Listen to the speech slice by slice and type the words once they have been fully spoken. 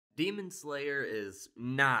Demon Slayer is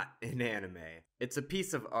not an anime. It's a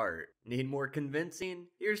piece of art. Need more convincing?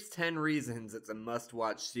 Here's 10 reasons it's a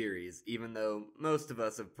must-watch series, even though most of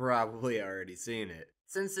us have probably already seen it.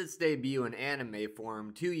 Since its debut in anime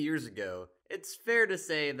form 2 years ago, it's fair to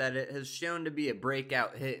say that it has shown to be a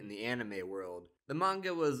breakout hit in the anime world. The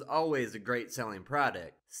manga was always a great selling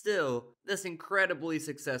product. Still, this incredibly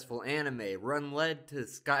successful anime run led to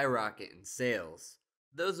skyrocket in sales.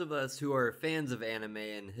 Those of us who are fans of anime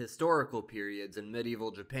in historical periods in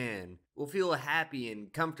medieval Japan will feel happy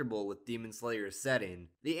and comfortable with Demon Slayer's setting.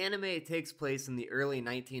 The anime takes place in the early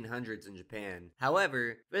 1900s in Japan.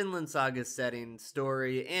 However, Vinland Saga's setting,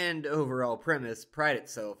 story, and overall premise pride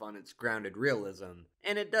itself on its grounded realism,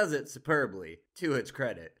 and it does it superbly, to its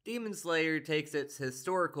credit. Demon Slayer takes its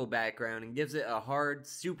historical background and gives it a hard,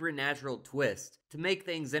 supernatural twist to make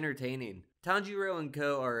things entertaining. Tanjiro and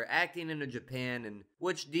Co. are acting in a Japan in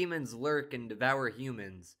which demons lurk and devour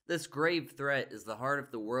humans. This grave threat is the heart of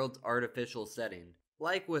the world's artificial setting.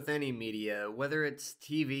 Like with any media, whether it's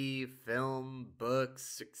TV, film,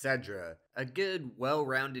 books, etc., a good,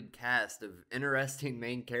 well-rounded cast of interesting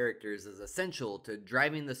main characters is essential to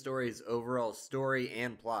driving the story's overall story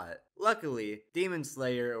and plot. Luckily, Demon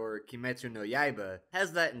Slayer, or Kimetsu no Yaiba,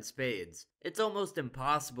 has that in spades. It's almost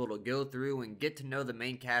impossible to go through and get to know the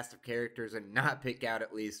main cast of characters and not pick out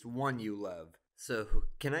at least one you love. So,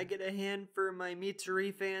 can I get a hand for my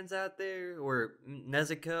Mitsuri fans out there? Or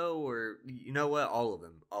Nezuko? Or, you know what? All of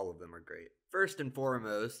them. All of them are great. First and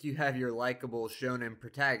foremost, you have your likable shonen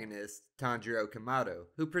protagonist, Tanjiro Kamado,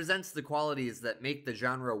 who presents the qualities that make the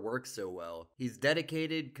genre work so well. He's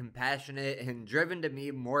dedicated, compassionate, and driven to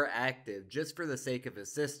be more active just for the sake of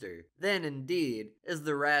his sister. Then, indeed, is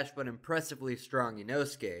the rash but impressively strong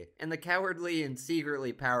Inosuke, and the cowardly and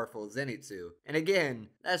secretly powerful Zenitsu. And again,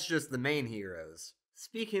 that's just the main heroes.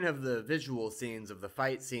 Speaking of the visual scenes of the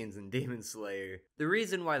fight scenes in Demon Slayer, the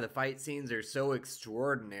reason why the fight scenes are so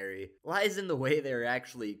extraordinary lies in the way they are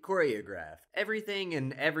actually choreographed. Everything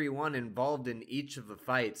and everyone involved in each of the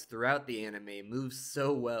fights throughout the anime moves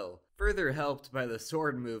so well, further helped by the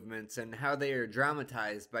sword movements and how they are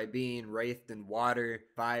dramatized by being wraithed in water,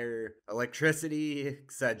 fire, electricity,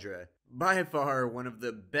 etc. By far, one of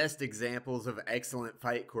the best examples of excellent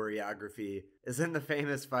fight choreography is in the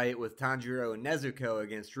famous fight with Tanjiro and Nezuko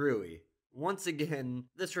against Rui. Once again,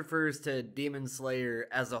 this refers to Demon Slayer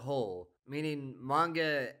as a whole, meaning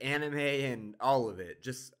manga, anime, and all of it,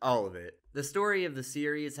 just all of it. The story of the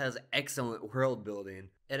series has excellent world building.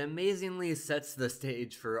 It amazingly sets the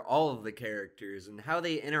stage for all of the characters and how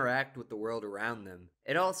they interact with the world around them.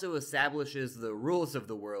 It also establishes the rules of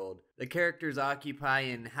the world the characters occupy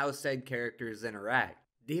and how said characters interact.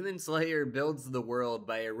 Demon Slayer builds the world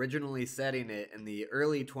by originally setting it in the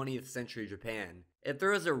early 20th century Japan. It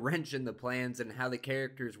throws a wrench in the plans and how the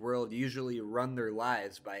characters' world usually run their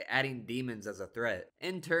lives by adding demons as a threat.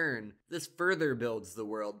 In turn, this further builds the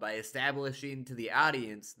world by establishing to the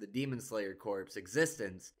audience the Demon Slayer Corp's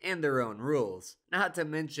existence and their own rules, not to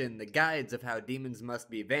mention the guides of how demons must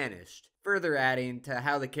be banished, further adding to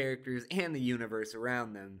how the characters and the universe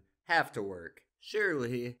around them have to work.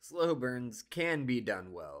 Surely, slow burns can be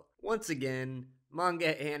done well. Once again,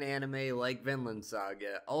 manga and anime like Vinland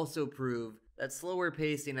Saga also prove that slower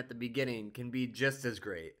pacing at the beginning can be just as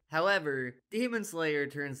great. However, Demon Slayer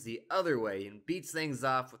turns the other way and beats things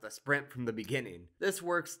off with a sprint from the beginning. This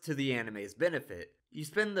works to the anime's benefit. You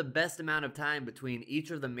spend the best amount of time between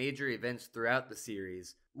each of the major events throughout the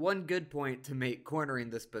series. One good point to make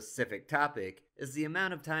cornering this specific topic is the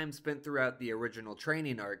amount of time spent throughout the original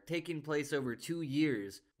training arc taking place over 2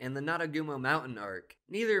 years and the Nanagumo Mountain arc.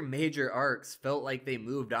 Neither major arcs felt like they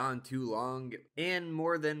moved on too long and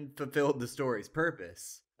more than fulfilled the story's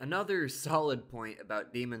purpose. Another solid point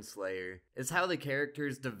about Demon Slayer is how the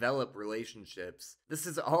characters develop relationships. This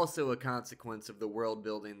is also a consequence of the world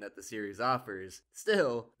building that the series offers.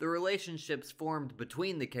 Still, the relationships formed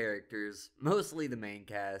between the characters, mostly the main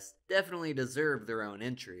cast, definitely deserve their own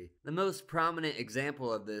entry. The most prominent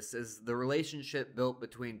example of this is the relationship built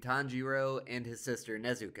between Tanjiro and his sister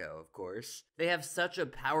Nezuko, of course. They have such a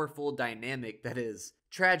powerful dynamic that is,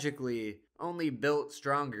 tragically, only built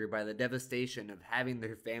stronger by the devastation of having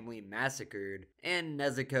their family massacred and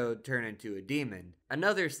Nezuko turn into a demon.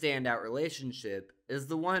 Another standout relationship is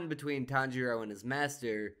the one between Tanjiro and his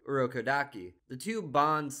master, Urokodaki. The two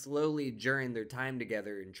bond slowly during their time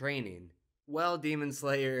together in training. While Demon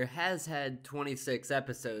Slayer has had 26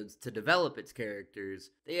 episodes to develop its characters,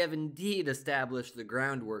 they have indeed established the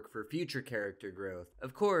groundwork for future character growth.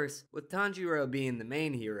 Of course, with Tanjiro being the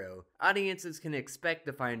main hero, audiences can expect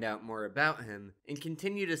to find out more about him and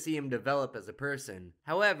continue to see him develop as a person.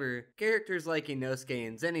 However, characters like Inosuke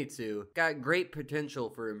and Zenitsu got great potential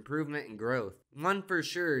for improvement and growth. One for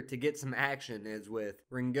sure to get some action is with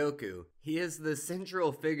Rengoku. He is the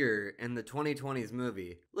central figure in the 2020s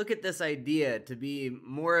movie. Look at this idea to be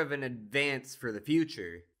more of an advance for the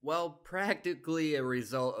future. While practically a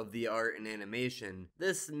result of the art and animation,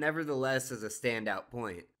 this nevertheless is a standout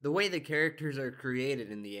point. The way the characters are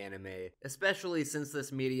created in the anime, especially since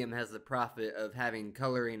this medium has the profit of having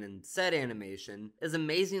coloring and set animation, is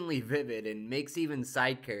amazingly vivid and makes even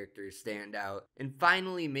side characters stand out, and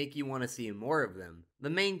finally make you want to see more of them. The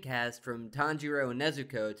main cast, from Tanjiro and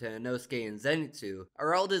Nezuko to Inosuke and Zenitsu,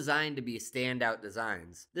 are all designed to be standout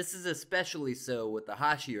designs. This is especially so with the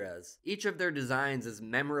Hashiras. Each of their designs is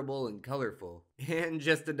memorable and colorful. And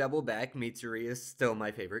just to double back, Mitsuri is still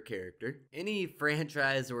my favorite character. Any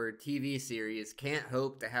franchise or TV series can't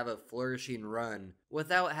hope to have a flourishing run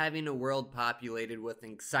without having a world populated with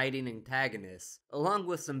exciting antagonists, along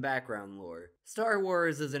with some background lore. Star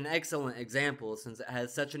Wars is an excellent example since it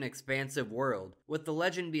has such an expansive world, with the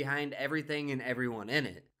legend behind everything and everyone in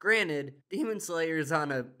it. Granted, Demon Slayer is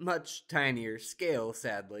on a much tinier scale,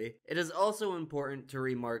 sadly. It is also important to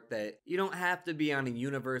remark that you don't have to be on a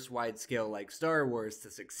universe-wide scale like Star Wars to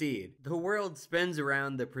succeed. The world spins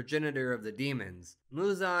around the progenitor of the demons,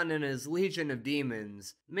 Muzan and his legion of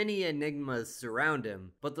demons. Many enigmas surround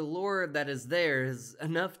him, but the lore that is there is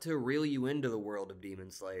enough to reel you into the world of Demon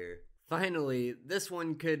Slayer. Finally, this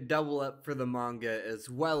one could double up for the manga as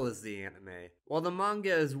well as the anime. While the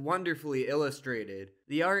manga is wonderfully illustrated,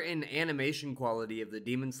 the art and animation quality of the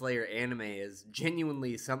Demon Slayer anime is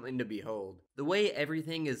genuinely something to behold. The way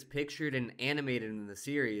everything is pictured and animated in the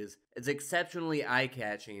series is exceptionally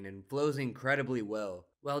eye-catching and flows incredibly well.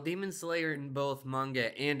 While Demon Slayer in both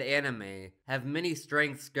manga and anime have many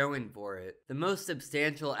strengths going for it, the most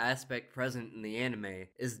substantial aspect present in the anime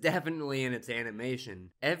is definitely in its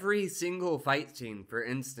animation. Every single fight scene, for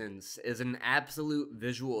instance, is an absolute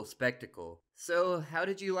visual spectacle. So, how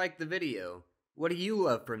did you like the video? What do you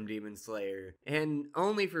love from Demon Slayer? And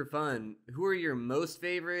only for fun, who are your most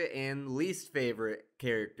favorite and least favorite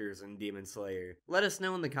characters in Demon Slayer? Let us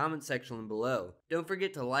know in the comment section below. Don't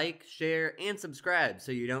forget to like, share, and subscribe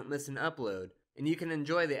so you don't miss an upload, and you can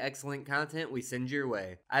enjoy the excellent content we send your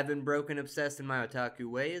way. I've been broken obsessed in my otaku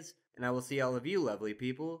ways, and I will see all of you lovely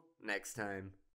people next time.